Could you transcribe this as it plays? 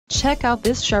Check out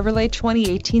this Chevrolet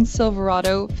 2018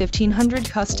 Silverado 1500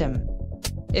 Custom.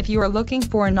 If you are looking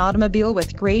for an automobile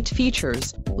with great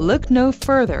features, look no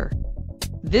further.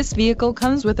 This vehicle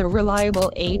comes with a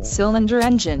reliable 8-cylinder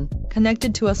engine,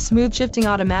 connected to a smooth shifting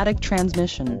automatic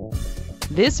transmission.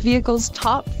 This vehicle's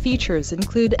top features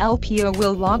include LPO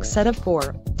wheel lock setup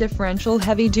 4, differential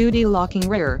heavy-duty locking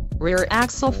rear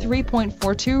axle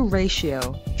 3.42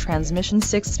 ratio, transmission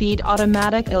 6-speed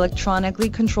automatic electronically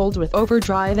controlled with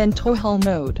overdrive and tow haul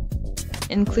mode.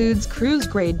 Includes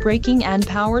cruise-grade braking and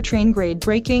powertrain-grade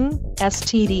braking,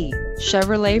 STD,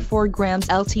 Chevrolet 4Grams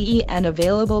LTE and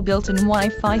available built-in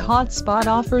Wi-Fi hotspot.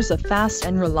 Offers a fast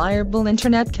and reliable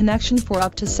internet connection for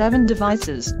up to 7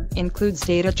 devices, includes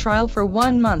data trial for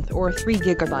 1 month or 3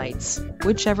 GB,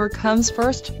 whichever comes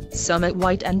first, Summit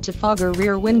White and Trafalgar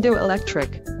rear window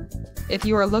electric. If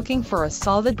you are looking for a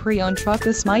solid pre-owned truck,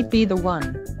 this might be the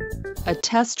one. A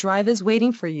test drive is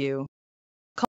waiting for you.